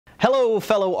Hello,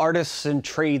 fellow artists and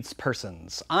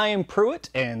tradespersons. I am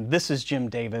Pruitt, and this is Jim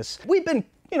Davis. We've been,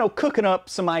 cooking up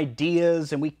some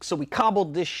ideas, and we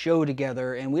cobbled this show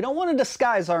together, and we don't want to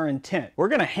disguise our intent. We're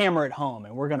gonna hammer it home,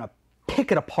 and we're gonna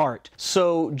pick it apart.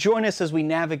 So join us as we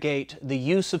navigate the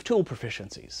use of tool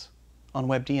proficiencies on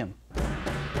WebDM.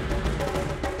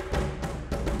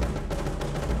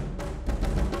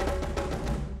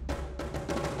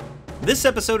 This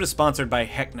episode is sponsored by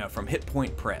Hecna from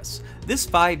Hitpoint Press. This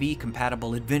 5e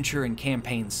compatible adventure and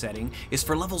campaign setting is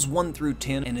for levels 1 through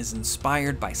 10 and is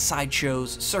inspired by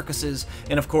sideshows, circuses,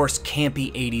 and of course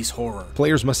campy 80s horror.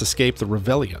 Players must escape the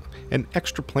Revelia, an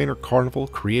extraplanar carnival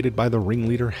created by the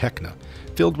ringleader Hecna,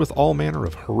 filled with all manner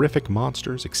of horrific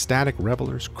monsters, ecstatic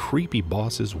revelers, creepy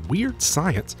bosses, weird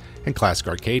science, and classic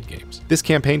arcade games. This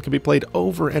campaign can be played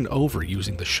over and over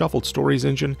using the Shuffled Stories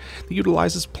engine that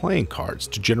utilizes playing cards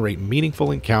to generate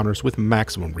meaningful encounters with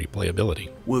maximum replayability.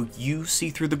 Will you see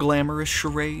through the glamorous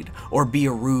charade, or be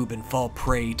a rube and fall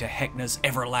prey to Hecna's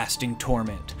everlasting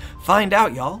torment? Find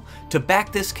out, y'all. To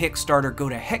back this Kickstarter, go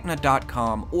to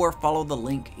Hecna.com or follow the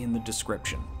link in the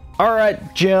description. All right,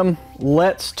 Jim,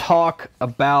 let's talk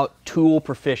about tool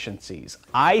proficiencies.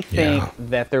 I think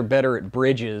that they're better at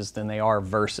bridges than they are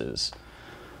verses.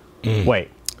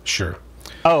 Wait. Sure.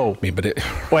 Oh,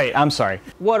 wait, I'm sorry.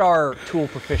 What are tool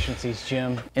proficiencies,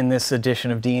 Jim, in this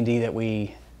edition of D&D that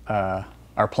we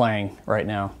are playing right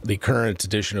now? The current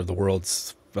edition of the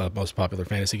world's most popular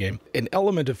fantasy game. An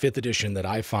element of 5th edition that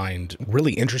I find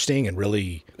really interesting and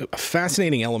really a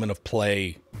fascinating element of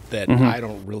play that I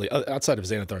don't really, outside of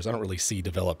Xanathars, I don't really see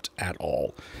developed at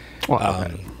all. Well,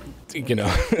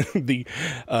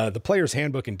 the player's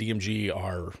handbook and DMG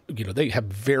are, they have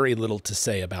very little to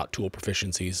say about tool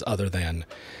proficiencies other than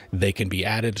they can be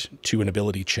added to an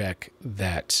ability check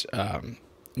that,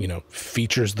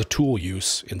 features the tool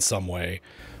use in some way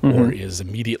or is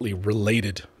immediately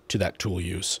related to that tool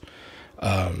use.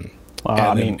 And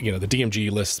then, the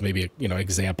DMG lists maybe, an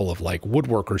example of like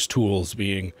woodworkers' tools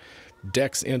being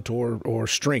dex, int, or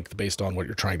strength based on what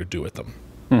you're trying to do with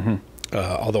them.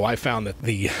 Although I found that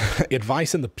the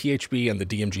advice in the PHB and the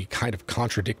DMG kind of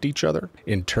contradict each other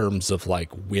in terms of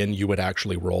like when you would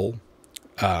actually roll.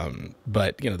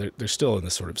 But, they're still in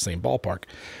this sort of same ballpark.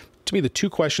 To me, the two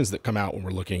questions that come out when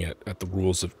we're looking at the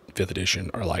rules of 5th edition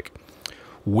are like,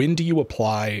 when do you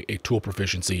apply a tool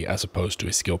proficiency as opposed to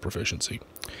a skill proficiency?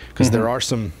 Because there are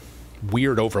some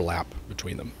weird overlap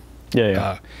between them.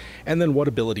 And then what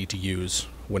ability to use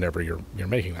whenever you're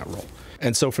making that roll.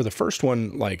 And so for the first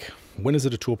one, like, when is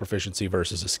it a tool proficiency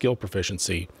versus a skill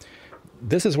proficiency?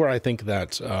 This is where I think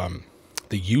that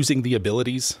the using the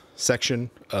abilities section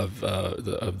of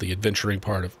the adventuring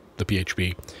part of the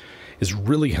PHP is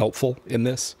really helpful in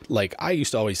this. Like, I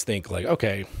used to always think like,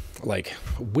 okay, like,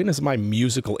 when is my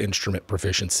musical instrument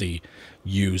proficiency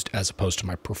used as opposed to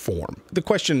my perform? The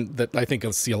question that I think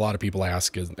I see a lot of people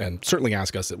ask is, and certainly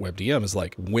ask us at WebDM, is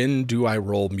like, when do I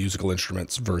roll musical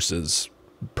instruments versus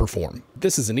perform?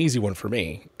 This is an easy one for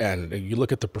me. And you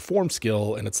look at the perform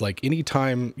skill and it's like,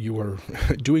 anytime you are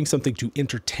doing something to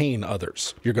entertain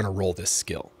others, you're going to roll this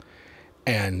skill.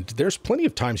 And there's plenty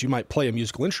of times you might play a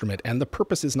musical instrument and the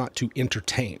purpose is not to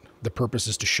entertain. The purpose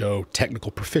is to show technical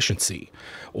proficiency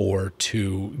or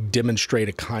to demonstrate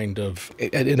a kind of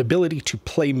an ability to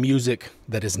play music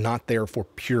that is not there for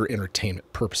pure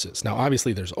entertainment purposes. Now,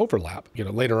 obviously there's overlap.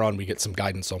 Later on we get some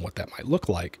guidance on what that might look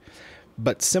like.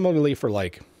 But similarly for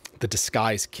like the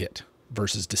disguise kit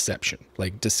versus deception,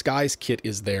 like disguise kit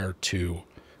is there to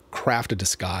craft a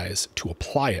disguise, to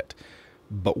apply it.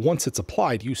 But once it's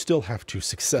applied, you still have to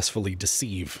successfully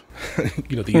deceive,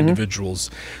 the individuals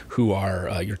who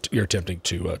are you're attempting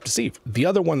to deceive. The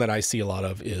other one that I see a lot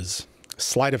of is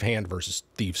sleight of hand versus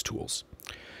thieves' tools.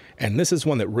 And this is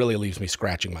one that really leaves me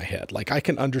scratching my head. Like, I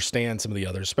can understand some of the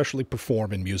others, especially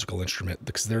perform and musical instrument,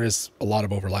 because there is a lot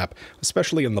of overlap,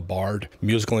 especially in the bard.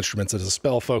 Musical instruments is a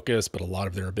spell focus, but a lot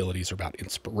of their abilities are about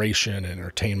inspiration and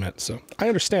entertainment. So I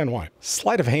understand why.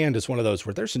 Sleight of hand is one of those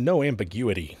where there's no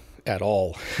ambiguity at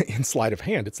all in sleight of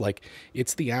hand. It's like,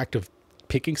 it's the act of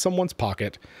picking someone's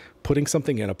pocket, putting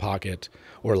something in a pocket,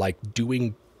 or like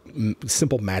doing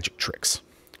simple magic tricks,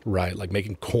 right? Like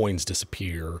making coins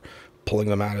disappear, pulling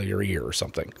them out of your ear or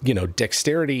something.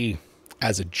 Dexterity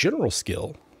as a general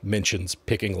skill mentions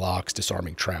picking locks,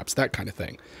 disarming traps, that kind of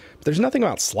thing. But there's nothing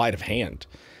about sleight of hand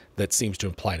that seems to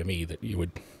imply to me that you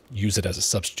would use it as a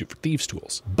substitute for thieves'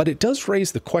 tools. But it does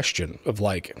raise the question of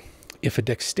like, if a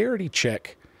dexterity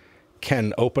check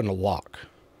can open a lock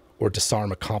or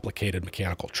disarm a complicated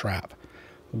mechanical trap,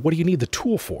 what do you need the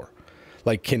tool for?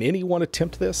 Like, can anyone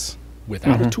attempt this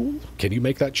without a tool? Can you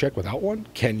make that check without one?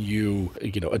 Can you,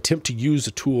 attempt to use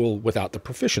a tool without the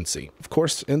proficiency? Of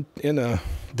course, in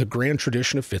the grand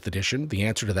tradition of 5th edition, the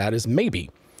answer to that is maybe.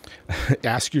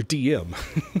 Ask your DM.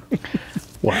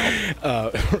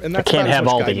 Wow. And that's can't about as have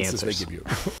much all the guidance as answers. they give you.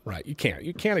 Right. You can't.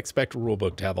 You can't expect a rule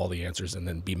book to have all the answers and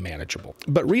then be manageable.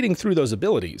 But reading through those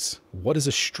abilities, what is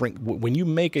a strength? When you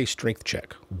make a strength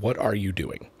check, what are you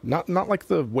doing? Not like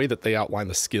the way that they outline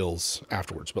the skills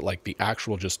afterwards, but like the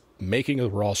actual just making a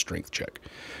raw strength check,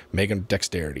 making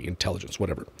dexterity, intelligence,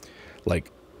 whatever.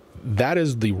 Like that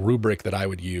is the rubric that I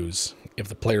would use if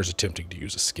the player's attempting to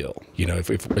use a skill. If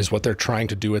is what they're trying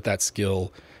to do with that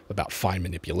skill about fine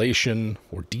manipulation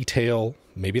or detail,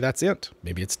 maybe that's it.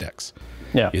 Maybe it's dex.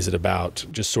 Yeah. Is it about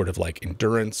just sort of like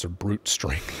endurance or brute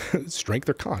strength, strength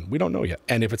or con? We don't know yet.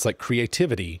 And if it's like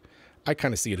creativity, I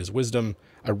kind of see it as wisdom.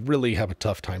 I really have a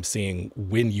tough time seeing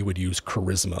when you would use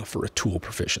charisma for a tool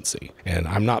proficiency. And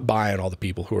I'm not buying all the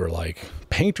people who are like,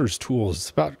 painter's tools, it's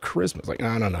about charisma. It's like,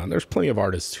 no. There's plenty of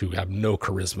artists who have no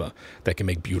charisma that can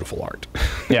make beautiful art.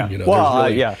 Yeah.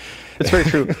 Yeah, it's very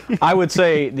true. I would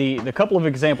say the couple of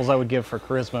examples I would give for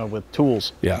charisma with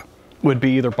tools would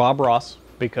be either Bob Ross,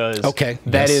 because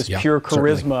that is pure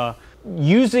charisma. Certainly.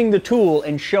 Using the tool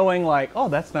and showing like, oh,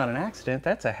 that's not an accident.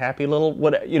 That's a happy little,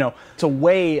 it's a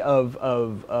way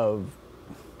of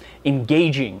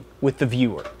engaging with the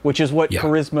viewer, which is what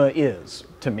charisma is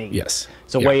to me. Yes.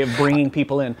 It's a way of bringing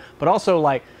people in, but also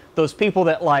like those people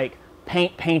that like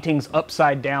paint paintings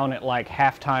upside down at like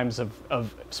half times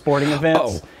of sporting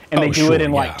events. And they do it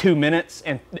in like 2 minutes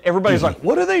and everybody's like,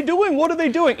 what are they doing? What are they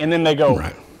doing? And then they go,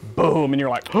 boom, and you're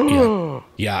like, oh.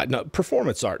 Yeah, no,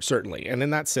 performance art, certainly. And in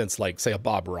that sense, like, say, a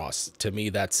Bob Ross, to me,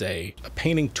 that's a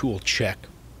painting tool check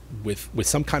with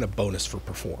some kind of bonus for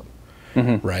perform,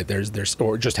 right? There's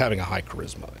or just having a high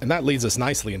charisma. And that leads us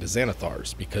nicely into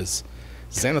Xanathar's, because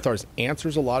Xanathar's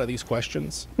answers a lot of these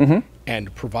questions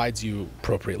and provides you,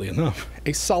 appropriately enough,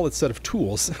 a solid set of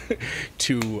tools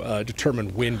to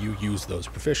determine when you use those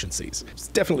proficiencies. It's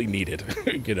definitely needed,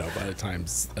 by the time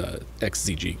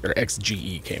XZG or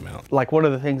XGE came out. Like one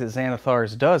of the things that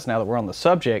Xanathar's does, now that we're on the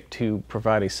subject, to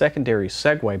provide a secondary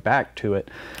segue back to it,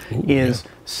 is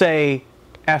say,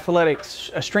 a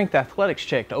strength athletics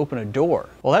check to open a door.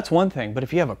 Well, that's one thing, but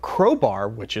if you have a crowbar,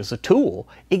 which is a tool,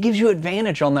 it gives you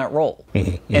advantage on that roll.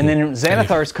 And then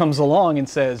Xanathar's comes along and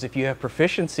says, if you have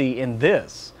proficiency in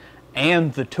this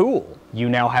and the tool, you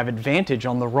now have advantage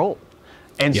on the roll.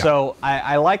 And so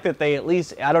I like that they at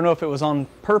least, I don't know if it was on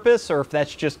purpose or if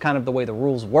that's just kind of the way the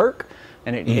rules work,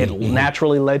 and it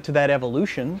naturally led to that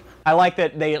evolution. I like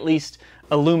that they at least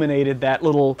illuminated that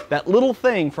little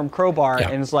thing from crowbar,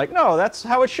 and it's like, no, that's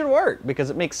how it should work, because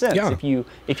it makes sense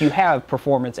if you have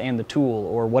performance and the tool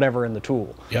or whatever in the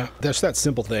tool. Yeah, that's that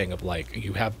simple thing of like,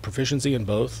 you have proficiency in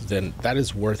both, then that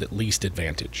is worth at least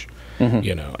advantage.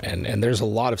 And there's a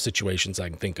lot of situations I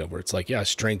can think of where it's like,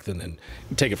 strength, and then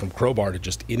you take it from crowbar to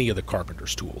just any of the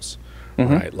carpenter's tools.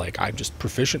 Right? Like, I'm just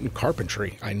proficient in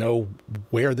carpentry. I know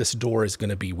where this door is going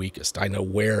to be weakest. I know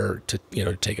where to,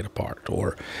 take it apart.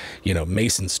 Or,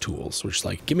 mason's tools, which is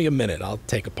like, give me a minute, I'll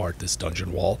take apart this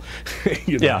dungeon wall.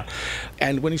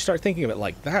 And when you start thinking of it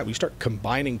like that, we start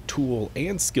combining tool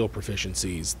and skill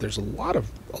proficiencies. There's a lot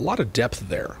of depth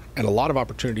there, and a lot of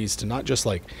opportunities to not just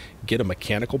like get a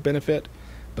mechanical benefit,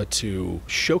 but to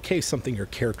showcase something your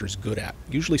character's good at.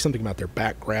 Usually something about their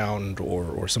background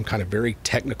or some kind of very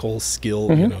technical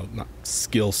skill, not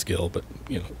skill, but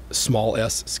small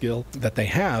s skill that they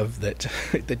have that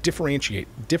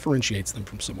differentiates them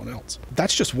from someone else.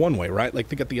 That's just one way, right? Like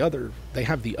they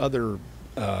have the other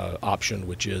option,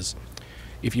 which is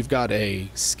if you've got a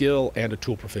skill and a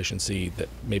tool proficiency that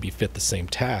maybe fit the same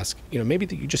task, maybe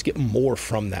that you just get more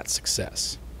from that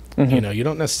success. You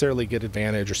don't necessarily get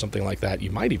advantage or something like that. You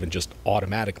might even just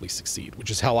automatically succeed, which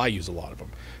is how I use a lot of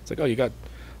them. It's like, oh, you got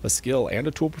a skill and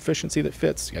a tool proficiency that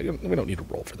fits. We don't need to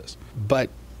roll for this. But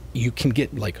you can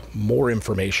get like more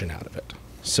information out of it.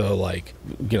 So like,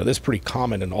 this is pretty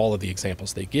common in all of the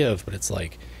examples they give, but it's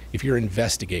like, if you're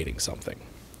investigating something,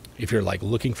 if you're like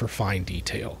looking for fine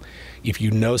detail, if you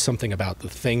know something about the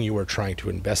thing you are trying to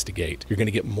investigate, you're going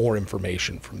to get more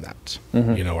information from that.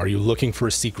 Are you looking for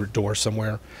a secret door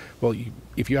somewhere? Well,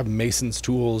 if you have mason's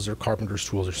tools or carpenter's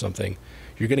tools or something,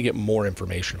 you're going to get more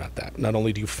information about that. Not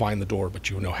only do you find the door, but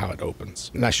you know how it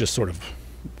opens. And that's just sort of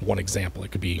one example.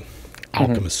 It could be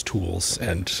alchemist tools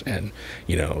and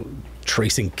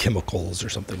tracing chemicals or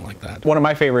something like that. One of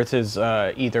my favorites is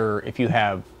either if you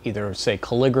have say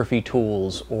calligraphy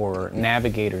tools or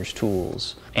navigator's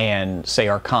tools, and say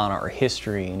arcana or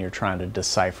history, and you're trying to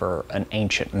decipher an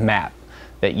ancient map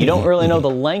that you don't really know the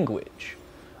language,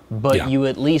 but you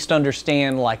at least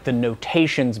understand like the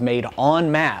notations made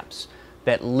on maps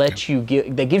that lets you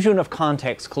that gives you enough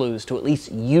context clues to at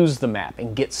least use the map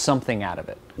and get something out of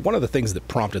it. One of the things that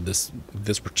prompted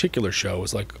this particular show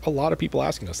was like a lot of people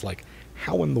asking us like,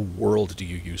 how in the world do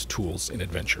you use tools in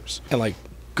adventures? And like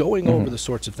going over the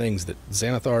sorts of things that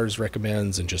Xanathars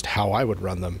recommends and just how I would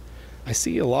run them, I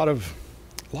see a lot of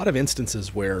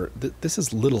instances where this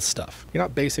is little stuff. You're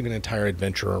not basing an entire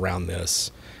adventure around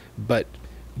this, but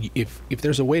if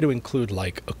there's a way to include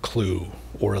like a clue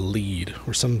or a lead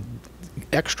or some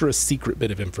extra secret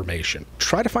bit of information,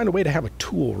 try to find a way to have a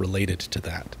tool related to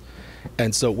that.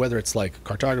 And so whether it's like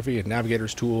cartography and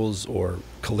navigator's tools or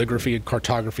calligraphy and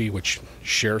cartography, which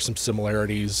share some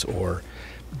similarities, or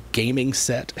gaming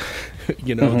set,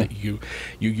 you know, that you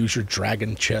use your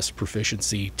dragon chess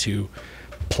proficiency to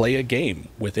play a game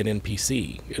with an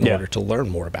NPC in order to learn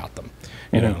more about them.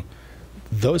 You know,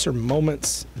 those are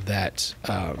moments that,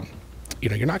 you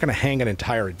know, you're not going to hang an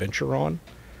entire adventure on,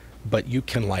 but you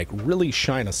can like really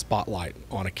shine a spotlight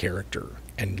on a character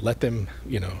and let them,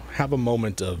 you know, have a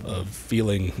moment of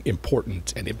feeling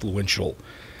important and influential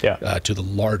to the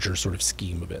larger sort of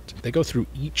scheme of it. They go through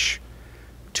each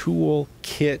tool,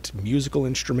 kit, musical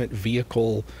instrument,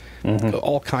 vehicle,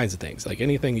 all kinds of things. Like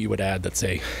anything you would add that's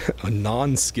a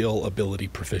non-skill ability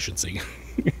proficiency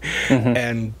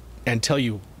and tell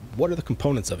you what are the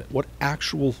components of it, what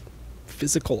actual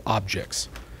physical objects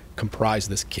comprise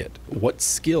this kit, what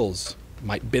skills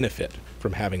might benefit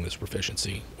from having this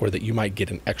proficiency, or that you might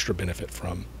get an extra benefit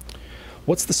from.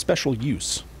 What's the special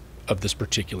use of this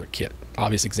particular kit?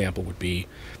 Obvious example would be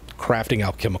crafting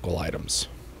alchemical items,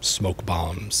 smoke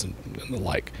bombs and the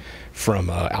like from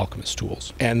alchemist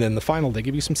tools. And then the final, they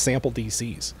give you some sample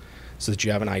DCs so that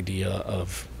you have an idea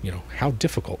of, you know, how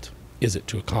difficult is it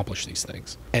to accomplish these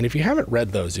things. And if you haven't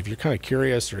read those, if you're kind of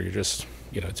curious or you're just,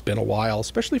 you know, it's been a while,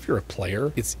 especially if you're a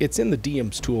player, it's in the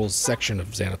DM's tools section of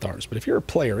Xanathars, but if you're a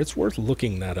player, it's worth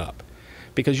looking that up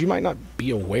because you might not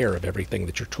be aware of everything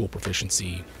that your tool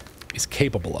proficiency is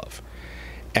capable of.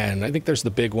 And I think there's the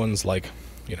big ones like,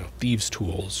 you know, thieves'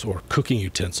 tools or cooking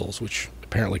utensils, which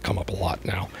apparently come up a lot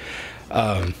now,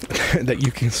 that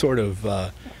you can sort of,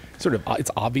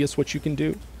 it's obvious what you can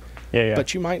do.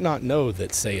 But you might not know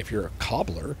that, say, if you're a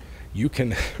cobbler, you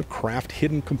can craft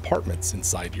hidden compartments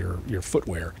inside your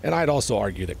footwear. And I'd also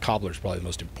argue that cobbler is probably the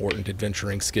most important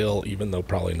adventuring skill, even though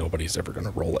probably nobody's ever going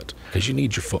to roll it, because you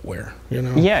need your footwear, you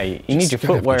know? Yeah, you need your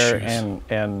footwear,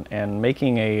 and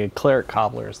making a cleric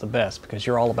cobbler is the best because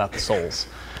you're all about the souls.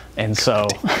 And so,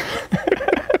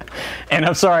 and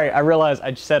I'm sorry, I realized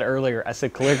I said earlier, I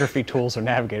said calligraphy tools or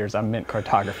navigators, I meant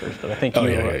cartographers, but I think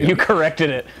you corrected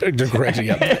it. Corrected,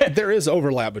 yeah. There is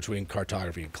overlap between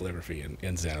cartography and calligraphy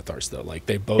in Xanathars, though. Like,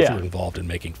 they both are involved in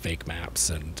making fake maps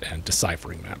and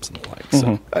deciphering maps and the like.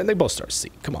 So, and they both start C.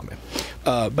 Come on,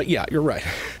 man. But yeah, you're right.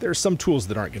 There's some tools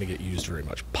that aren't going to get used very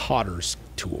much. Potter's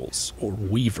tools or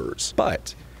weavers.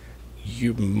 But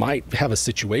you might have a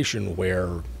situation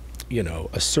where, you know,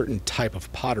 a certain type of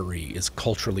pottery is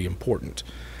culturally important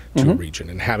to a region,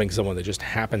 and having someone that just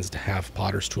happens to have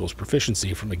potter's tools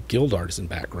proficiency from a guild artisan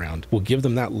background will give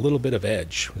them that little bit of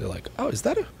edge. They're like, oh, is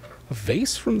that a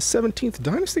vase from the 17th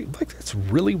dynasty? Like, that's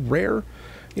really rare.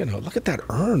 You know, look at that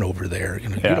urn over there. You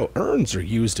know, urns are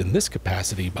used in this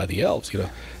capacity by the elves, you know,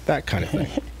 that kind of thing.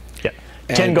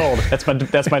 10 gold. That's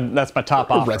my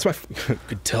top offer. That's my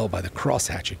could tell by the cross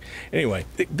hatching. Anyway,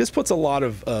 this puts a lot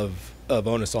of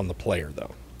onus on the player,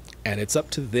 though, and it's up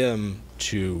to them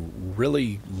to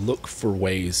really look for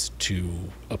ways to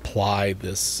apply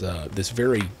this this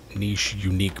very niche,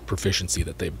 unique proficiency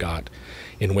that they've got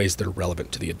in ways that are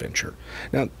relevant to the adventure.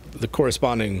 Now, the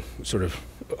corresponding sort of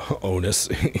onus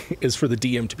is for the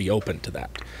DM to be open to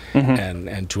that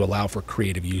and to allow for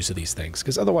creative use of these things,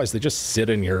 because otherwise they just sit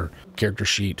in your character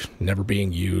sheet, never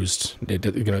being used. It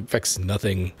affects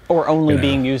nothing, or only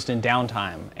being used in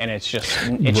downtime, and it's just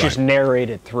just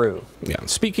narrated through. Yeah.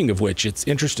 Speaking of which, it's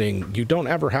interesting. You don't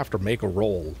ever have to make a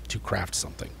roll to craft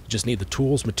something. You just need the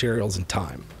tools, materials, and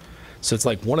time. So it's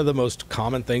like one of the most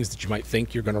common things that you might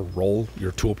think you're going to roll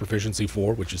your tool proficiency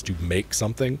for, which is to make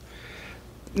something.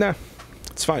 Nah,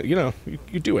 it's fine. You know,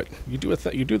 you do it. You do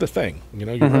the thing. You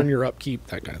know, you earn your upkeep,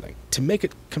 that kind of thing. To make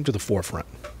it come to the forefront,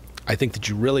 I think that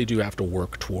you really do have to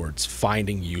work towards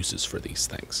finding uses for these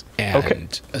things.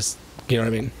 And you know what I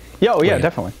mean? Yeah, oh, yeah,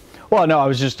 definitely. Well, no, I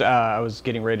was just I was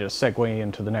getting ready to segue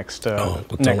into the next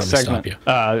segment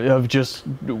of just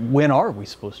when are we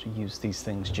supposed to use these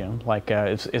things, Jim? Like,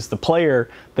 it's the player,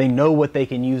 they know what they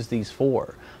can use these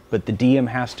for, but the DM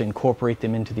has to incorporate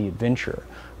them into the adventure,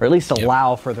 or at least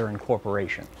allow for their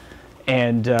incorporation.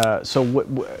 And so,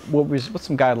 what's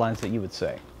some guidelines that you would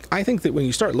say? I think that when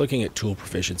you start looking at tool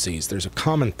proficiencies, there's a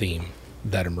common theme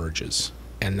that emerges,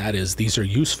 and that is these are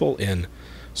useful in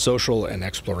social and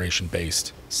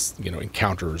exploration-based,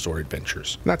 encounters or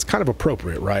adventures. And that's kind of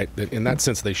appropriate, right? In that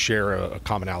sense, they share a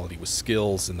commonality with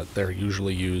skills, and that they're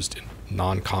usually used in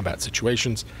non-combat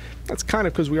situations. That's kind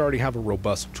of because we already have a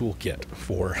robust toolkit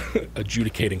for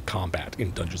adjudicating combat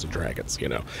in Dungeons & Dragons,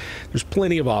 There's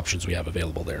plenty of options we have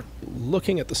available there.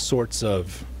 Looking at the sorts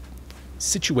of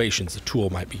situations the tool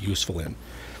might be useful in,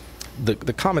 the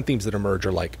common themes that emerge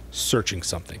are like searching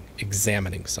something,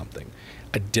 examining something,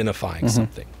 identifying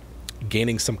something,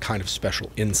 gaining some kind of special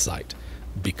insight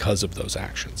because of those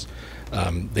actions.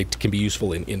 They can be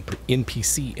useful in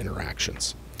NPC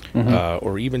interactions,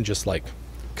 or even just like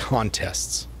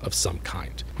contests of some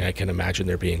kind. I can imagine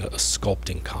there being a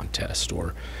sculpting contest,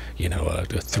 or a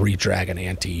three-dragon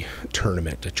ante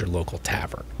tournament at your local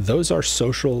tavern. Those are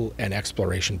social and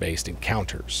exploration-based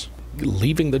encounters,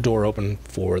 leaving the door open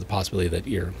for the possibility that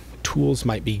your tools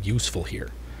might be useful here.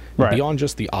 Right. Beyond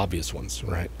just the obvious ones,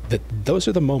 right? That those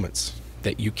are the moments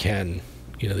that you can,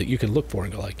 that you can look for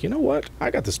and go like, you know what? I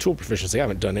got this tool proficiency I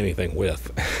haven't done anything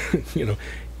with.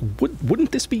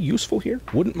 Wouldn't this be useful here?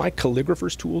 Wouldn't my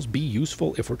calligrapher's tools be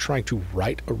useful if we're trying to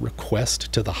write a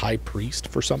request to the high priest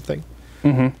for something?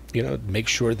 Make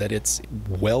sure that it's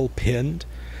well pinned,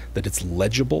 that it's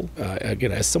legible.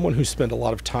 Again, as someone who spent a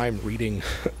lot of time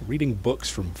reading books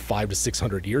from 500 to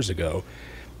 600 years ago,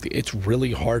 it's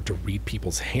really hard to read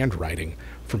people's handwriting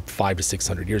from 500 to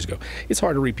 600 years ago. It's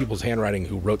hard to read people's handwriting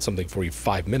who wrote something for you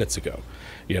 5 minutes ago,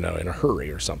 in a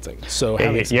hurry or something. So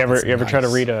you ever try to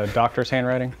read a doctor's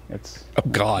handwriting? It's oh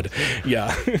God,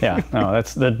 yeah. Yeah, no,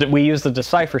 we use the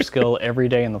decipher skill every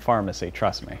day in the pharmacy.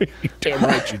 Trust me. You're damn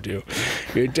right you do.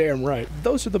 You're damn right.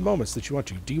 Those are the moments that you want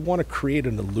to. Do you want to create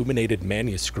an illuminated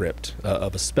manuscript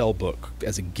of a spell book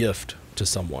as a gift to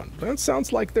someone? That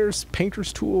sounds like there's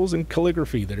painter's tools and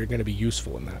calligraphy that are going to be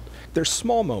useful in that. There's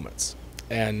small moments,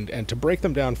 and to break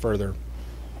them down further,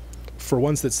 for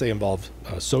ones that say involve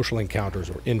social encounters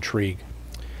or intrigue,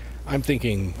 I'm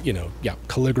thinking,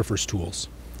 calligrapher's tools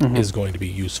is going to be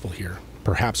useful here.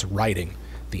 Perhaps writing,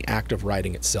 the act of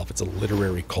writing itself, it's a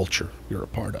literary culture you're a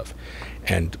part of,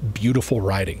 and beautiful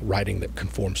writing that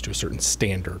conforms to a certain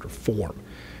standard or form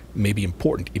may be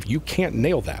important. If you can't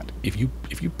nail that, if you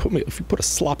put a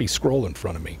sloppy scroll in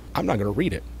front of me, I'm not going to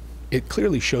read it. It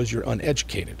clearly shows you're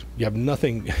uneducated. You have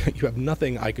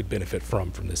nothing I could benefit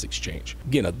from this exchange.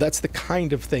 That's the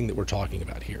kind of thing that we're talking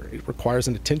about here. It requires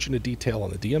an attention to detail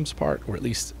on the DM's part, or at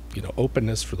least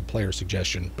openness for the player's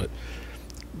suggestion, but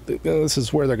this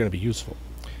is where they're going to be useful.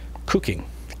 Cooking,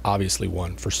 obviously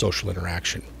one for social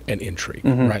interaction and intrigue,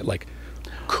 right? Like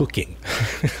cooking.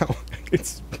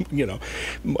 It's,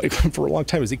 for a long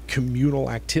time is a communal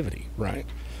activity, right?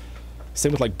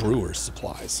 Same with like brewer's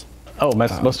supplies. Oh,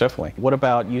 most definitely. What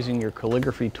about using your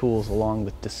calligraphy tools along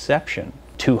with deception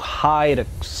to hide a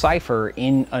cipher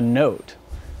in a note?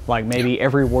 Like maybe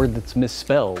every word that's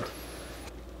misspelled,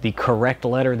 the correct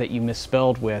letter that you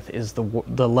misspelled with is the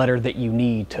letter that you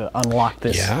need to unlock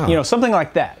this. Yeah. Something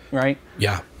like that, right?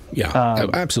 Yeah,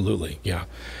 absolutely, yeah.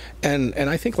 And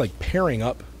I think like pairing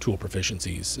up tool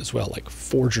proficiencies as well, like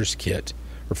forger's kit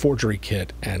or forgery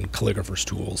kit and calligrapher's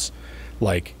tools,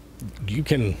 like you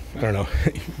can,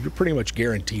 you're pretty much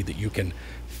guaranteed that you can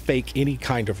fake any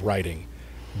kind of writing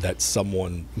that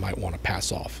someone might want to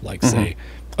pass off, like say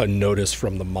a notice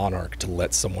from the monarch to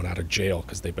let someone out of jail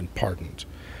because they've been pardoned.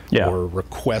 Yeah. Or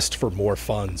request for more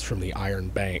funds from the Iron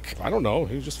Bank. I don't know.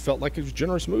 He just felt like he was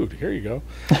generous mood. Here you go.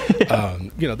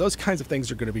 Yeah. Those kinds of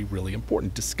things are going to be really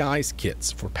important. Disguise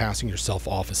kits for passing yourself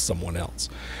off as someone else.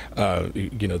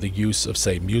 The use of,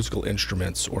 say, musical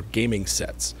instruments or gaming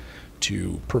sets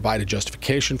to provide a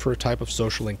justification for a type of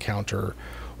social encounter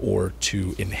or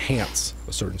to enhance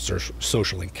a certain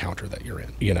social encounter that you're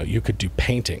in. You could do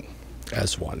painting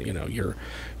as one.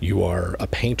 You are a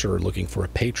painter looking for a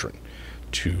patron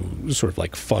to sort of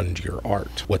like fund your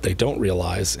art. What they don't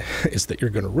realize is that you're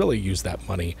going to really use that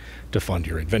money to fund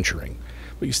your adventuring,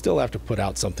 but you still have to put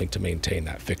out something to maintain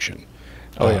that fiction.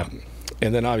 Oh yeah.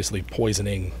 And then obviously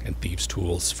poisoning and thieves'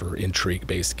 tools for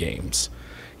intrigue-based games.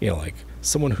 Like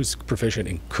someone who's proficient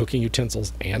in cooking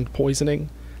utensils and poisoning,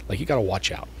 like you got to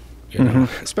watch out.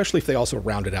 Especially if they also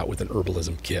round it out with an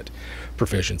herbalism kit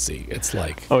proficiency. It's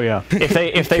like, oh yeah,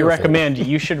 if they recommend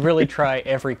you should really try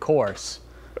every course.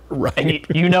 Right.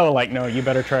 And no, you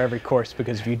better try every course,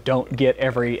 because if you don't get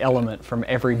every element from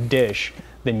every dish,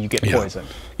 then you get poisoned.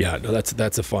 Yeah, no,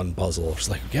 that's a fun puzzle. It's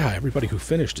like, yeah, everybody who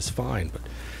finished is fine, but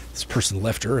this person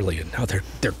left early and now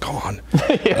they're gone.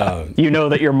 Yeah. You know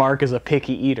that your mark is a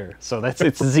picky eater, so it's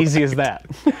as easy as that.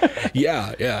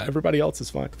 Yeah, everybody else is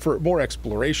fine. For more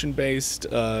exploration-based,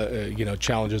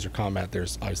 challenges or combat,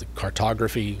 there's obviously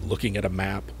cartography, looking at a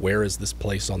map. Where is this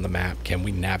place on the map? Can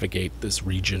we navigate this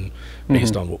region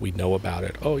based on what we know about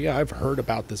it? Oh yeah, I've heard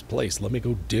about this place. Let me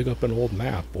go dig up an old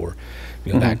map, or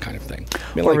that kind of thing.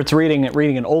 I mean, or it's reading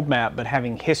an old map, but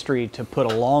having history to put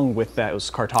along with those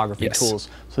cartography tools,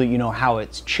 so that you know how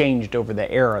it's changed over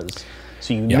the eras,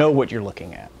 so you know what you're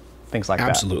looking at. Things like that.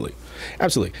 Absolutely. I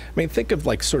mean, think of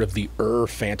like sort of the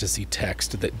fantasy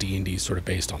text that D&D is sort of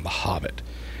based on, The Hobbit.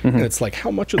 And it's like,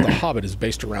 how much of The Hobbit is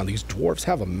based around these dwarves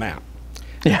have a map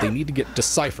that they need to get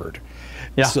deciphered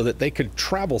so that they could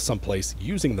travel someplace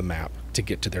using the map to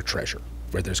get to their treasure,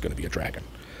 where there's going to be a dragon.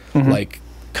 Like,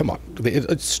 come on.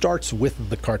 It starts with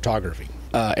the cartography.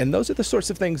 And those are the sorts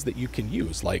of things that you can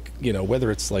use, like,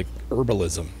 whether it's like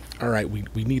herbalism. All right,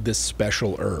 we need this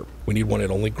special herb. We need one that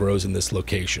only grows in this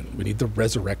location. We need the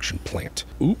resurrection plant.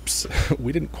 Oops,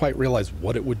 we didn't quite realize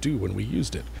what it would do when we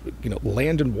used it.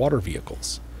 Land and water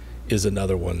vehicles is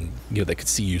another one, that could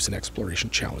see use in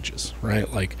exploration challenges,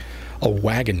 right? Like a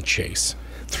wagon chase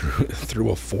through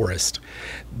a forest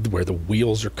where the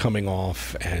wheels are coming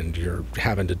off and you're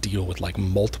having to deal with like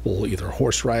multiple either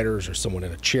horse riders or someone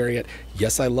in a chariot.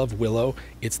 Yes, I love Willow.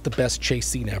 It's the best chase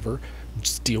scene ever.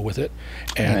 Just deal with it.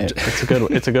 And it's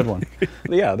a good one.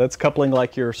 Yeah, that's coupling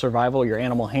like your survival, your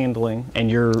animal handling, and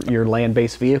your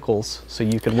land-based vehicles, so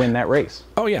you can win that race.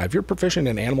 Oh yeah, if you're proficient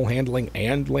in animal handling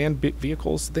and land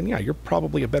vehicles, then yeah, you're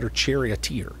probably a better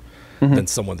charioteer than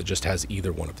someone that just has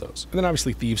either one of those. And then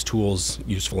obviously thieves' tools,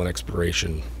 useful in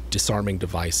exploration, disarming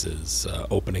devices,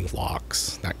 opening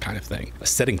locks, that kind of thing.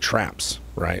 Setting traps,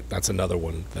 right? That's another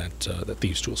one that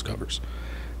thieves' tools covers.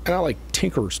 And I like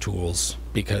tinkerer's tools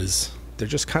because they're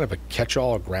just kind of a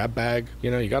catch-all, grab bag.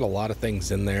 You got a lot of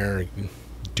things in there. You can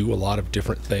do a lot of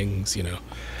different things,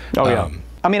 Oh yeah.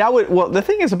 I mean, the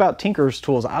thing is about tinkerer's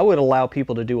tools, I would allow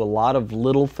people to do a lot of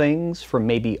little things from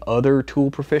maybe other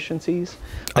tool proficiencies.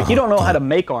 Like you don't know how to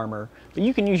make armor, but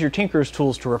you can use your tinkerer's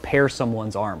tools to repair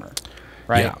someone's armor,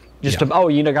 right?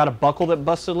 Yeah. Got a buckle that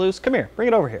busted loose? Come here, bring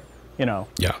it over here,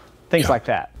 Yeah. Things like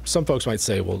that. Some folks might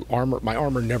say, well, my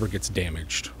armor never gets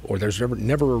damaged, or there's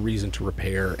never a reason to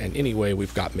repair, and anyway,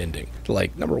 we've got mending.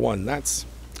 Like, number one,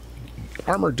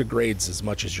 armor degrades as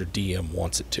much as your DM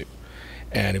wants it to.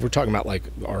 And if we're talking about like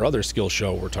our other skill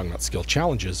show, we're talking about skill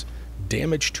challenges,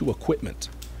 damage to equipment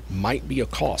might be a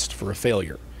cost for a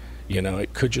failure.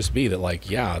 It could just be that like,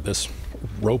 yeah, this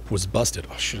rope was busted.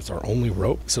 Oh shit, it's our only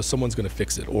rope. So someone's going to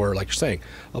fix it. Or like you're saying,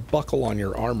 a buckle on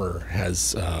your armor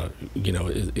has,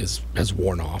 has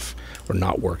worn off or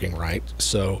not working right.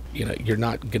 So, you're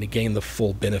not going to gain the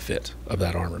full benefit of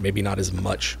that armor. Maybe not as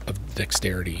much of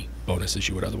dexterity bonus as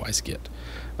you would otherwise get.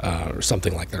 Or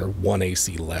something like that, or 1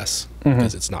 AC less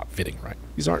because it's not fitting right.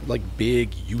 These aren't like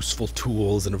big, useful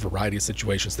tools in a variety of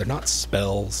situations. They're not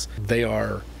spells. They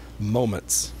are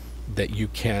moments that you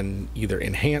can either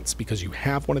enhance because you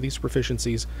have one of these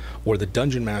proficiencies, or the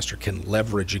dungeon master can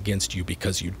leverage against you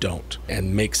because you don't,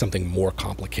 and make something more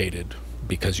complicated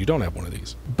because you don't have one of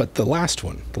these. But the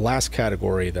last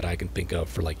category that I can think of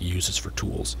for like uses for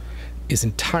tools is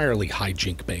entirely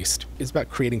hijink based. It's about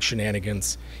creating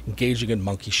shenanigans, engaging in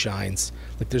monkey shines.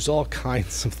 Like there's all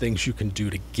kinds of things you can do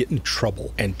to get in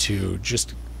trouble and to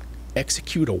just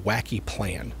execute a wacky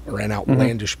plan or an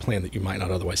outlandish plan that you might not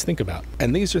otherwise think about.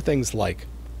 And these are things like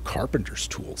carpenter's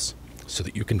tools, so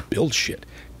that you can build shit,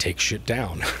 take shit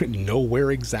down, know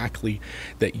where exactly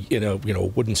that a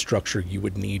wooden structure you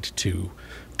would need to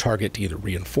target to either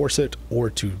reinforce it or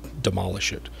to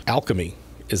demolish it. Alchemy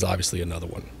is obviously another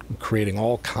one, creating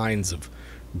all kinds of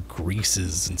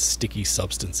greases and sticky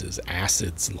substances,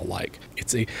 acids and the like.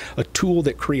 It's a tool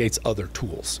that creates other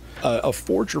tools. A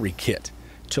forgery kit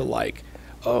to like,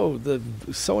 oh, the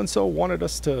so-and-so wanted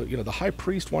us to, the high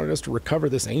priest wanted us to recover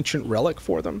this ancient relic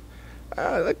for them.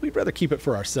 We'd rather keep it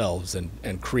for ourselves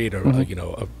and create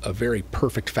a very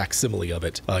perfect facsimile of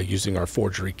it using our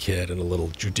forgery kit and a little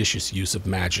judicious use of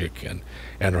magic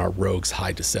and our rogue's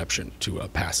high deception to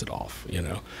pass it off. We're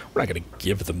not going to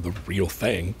give them the real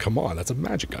thing. Come on, that's a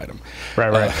magic item.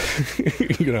 Right.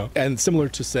 And similar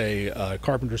to say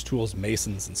carpenter's tools,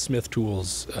 masons and smith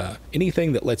tools,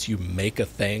 anything that lets you make a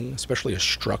thing, especially a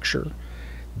structure.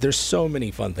 There's so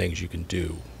many fun things you can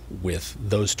do with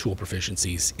those tool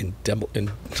proficiencies in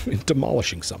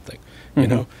demolishing something.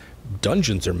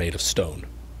 Dungeons are made of stone.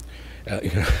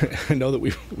 I know that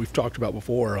we've talked about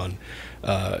before on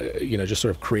just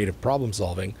sort of creative problem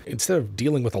solving. Instead of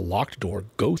dealing with a locked door,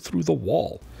 go through the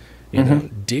wall. You know,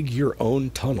 dig your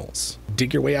own tunnels.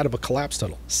 Dig your way out of a collapse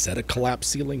tunnel. Set a collapse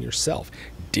ceiling yourself.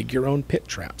 Dig your own pit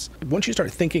traps. Once you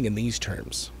start thinking in these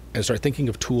terms and start thinking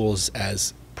of tools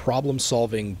as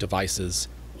problem-solving devices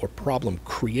or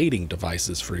problem-creating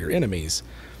devices for your enemies,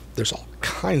 there's all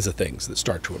kinds of things that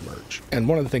start to emerge. And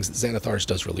one of the things that Xanathars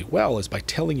does really well is by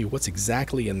telling you what's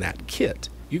exactly in that kit,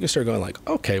 you can start going like,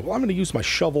 okay, well, I'm going to use my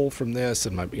shovel from this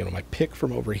and my, you know, my pick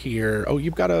from over here. Oh,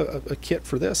 you've got a kit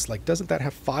for this. Like, doesn't that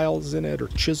have files in it or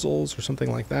chisels or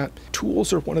something like that?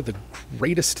 Tools are one of the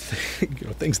greatest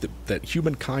things that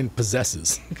humankind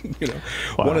possesses. You know,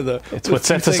 wow. One of the it's what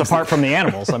sets us apart from the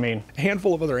animals. I mean, a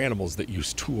handful of other animals that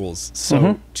use tools.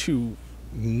 So to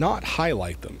not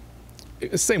highlight them.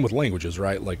 Same with languages,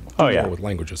 right? Like, with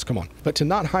languages, come on. But to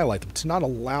not highlight them, to not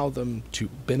allow them to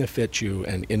benefit you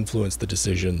and influence the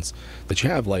decisions that you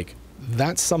have, like,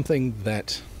 that's something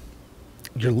that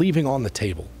you're leaving on the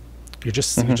table. You're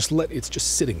just, it's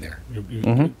just sitting there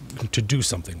to do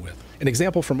something with. An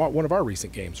example from one of our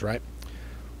recent games, right?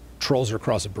 Trolls are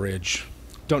across a bridge,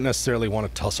 don't necessarily want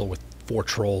to tussle with 4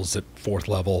 trolls at 4th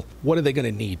level. What are they going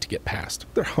to need to get past?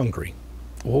 They're hungry.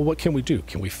 Well, what can we do?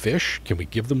 Can we fish? Can we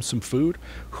give them some food?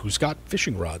 Who's got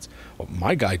fishing rods? Well,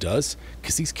 my guy does,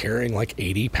 because he's carrying like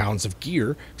 80 pounds of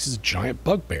gear. This is a giant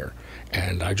bugbear.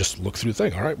 And I just look through the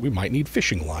thing. All right, we might need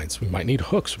fishing lines. We might need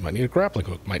hooks. We might need a grappling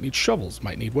hook. Might need shovels.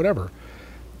 Might need whatever.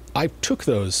 I took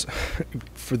those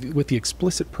with the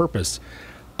explicit purpose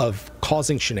of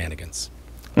causing shenanigans.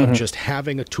 Of just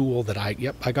having a tool that I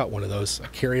got one of those. I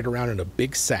carry it around in a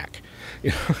big sack. You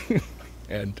know?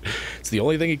 And it's the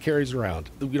only thing he carries around,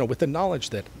 you know, with the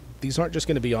knowledge that these aren't just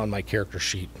going to be on my character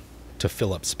sheet to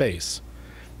fill up space.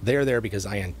 They're there because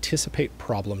I anticipate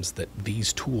problems that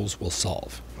these tools will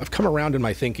solve. I've come around in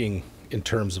my thinking in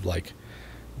terms of like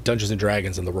Dungeons and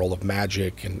Dragons and the role of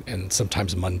magic and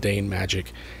sometimes mundane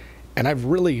magic. And I've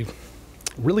really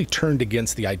turned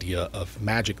against the idea of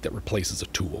magic that replaces a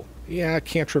tool. Yeah,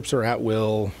 cantrips are at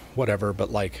will, whatever,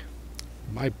 but like,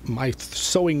 my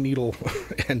sewing needle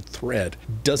and thread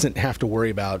doesn't have to worry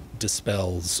about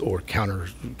dispels or counter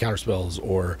spells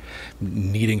or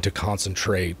needing to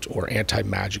concentrate or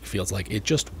anti-magic fields. Like, it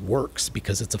just works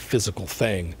because it's a physical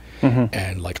thing.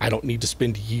 And like, I don't need to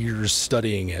spend years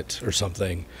studying it or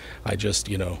something. I just,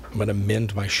 you know, I'm gonna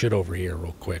mend my shit over here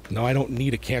real quick. No, I don't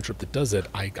need a cantrip that does it.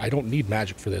 I don't need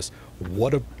magic for this.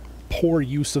 What a poor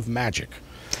use of magic.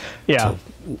 Yeah.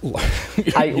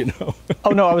 You know. Oh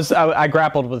no, I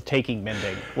grappled with taking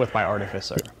mending with my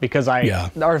artificer because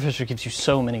the artificer gives you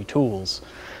so many tools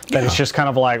that it's just kind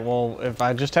of like, well, if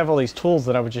I just have all these tools,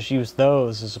 that I would just use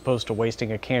those as opposed to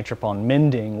wasting a cantrip on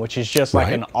mending, which is just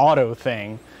like an auto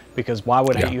thing. Because why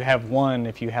would you have one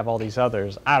if you have all these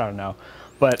others? I don't know.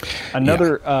 But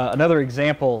another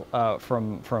example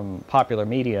from popular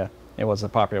media. It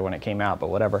wasn't popular when it came out, but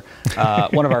whatever.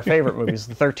 One of our favorite movies,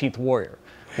 The 13th Warrior,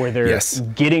 where they're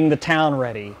getting the town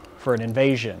ready for an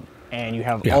invasion. And you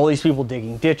have all these people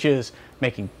digging ditches,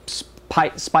 making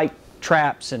spike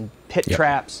traps and pit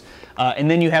traps. And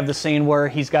then you have the scene where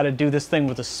he's got to do this thing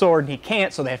with a sword and he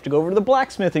can't, so they have to go over to the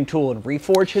blacksmithing tool and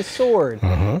reforge his sword.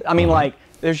 I mean, like,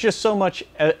 there's just so much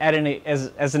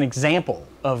as an example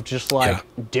of just like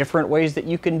different ways that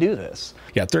you can do this.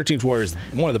 Yeah, 13th Warrior is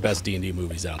one of the best D&D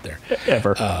movies out there.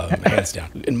 Ever. Hands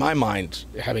down. In my mind,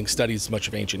 having studied as much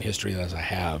of ancient history as I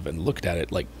have and looked at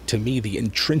it, like, to me, the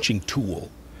entrenching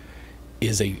tool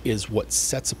is what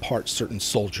sets apart certain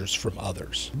soldiers from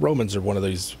others. Romans are one of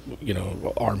these, you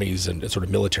know, armies and sort of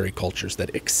military cultures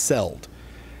that excelled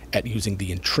at using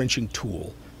the entrenching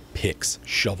tool, picks,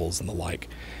 shovels, and the like,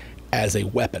 as a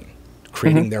weapon,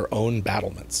 creating their own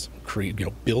battlements,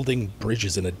 building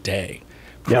bridges in a day,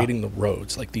 creating the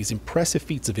roads, like these impressive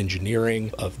feats of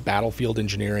engineering, of battlefield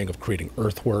engineering, of creating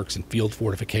earthworks and field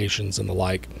fortifications and the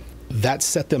like. That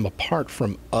set them apart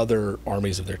from other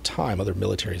armies of their time, other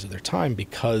militaries of their time,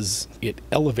 because it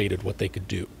elevated what they could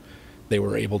do. They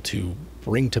were able to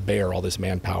bring to bear all this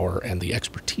manpower and the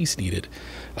expertise needed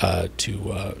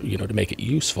to make it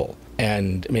useful.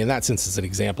 And I mean, in that sense, it's an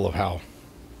example of how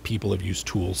people have used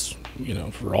tools, you know,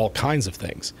 for all kinds of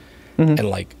things. And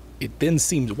like, it then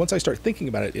seems, once I start thinking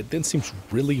about it, it then seems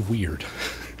really weird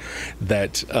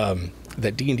that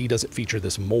that D&D doesn't feature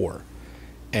this more.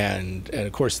 And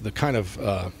of course, the kind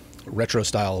of retro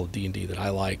style D&D that I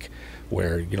like,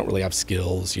 where you don't really have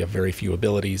skills, you have very few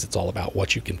abilities, it's all about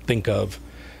what you can think of.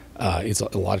 It's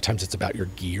a lot of times it's about your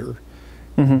gear.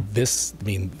 This, I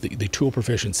mean, the tool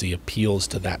proficiency appeals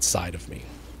to that side of me.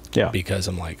 Yeah. Because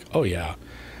I'm like, oh yeah,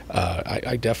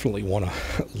 I definitely want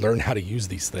to learn how to use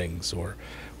these things or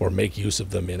make use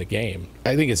of them in a game.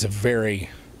 I think it's a very,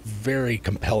 very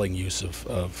compelling use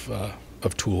of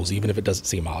of tools, even if it doesn't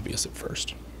seem obvious at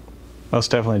first.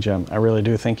 Most definitely, Jim. I really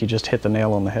do think you just hit the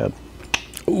nail on the head.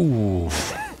 Ooh.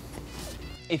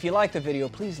 If you like the video,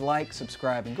 please like,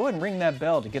 subscribe, and go ahead and ring that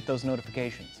bell to get those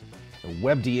notifications.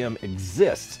 WebDM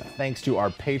exists thanks to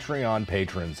our Patreon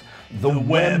patrons, the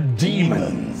Web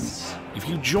Demons. If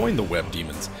you join the Web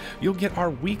Demons, you'll get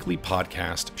our weekly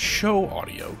podcast, show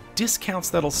audio, discounts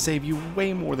that'll save you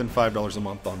way more than $5 a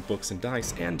month on books and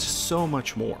dice, and so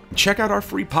much more. Check out our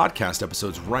free podcast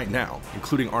episodes right now,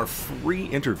 including our free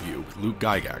interview with Luke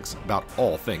Gygax about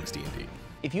all things D&D.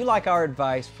 If you like our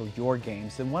advice for your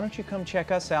games, then why don't you come check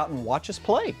us out and watch us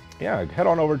play? Yeah, head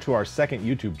on over to our second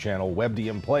YouTube channel,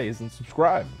 WebDM Plays, and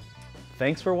subscribe.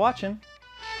 Thanks for watching.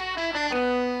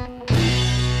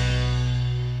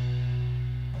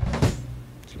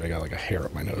 I got like a hair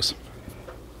up my nose.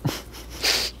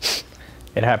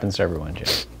 It happens to everyone, Jim.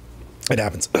 It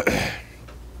happens.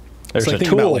 There's like a thinking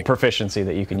tool about, like, proficiency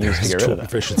that you can use to get rid tool of that.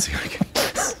 proficiency.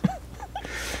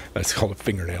 That's called a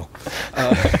fingernail.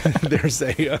 There's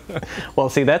a. Well,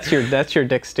 see, that's your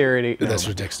dexterity. That's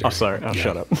your dexterity. Oh, sorry. I'll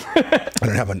shut up. I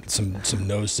don't have some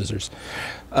nose scissors.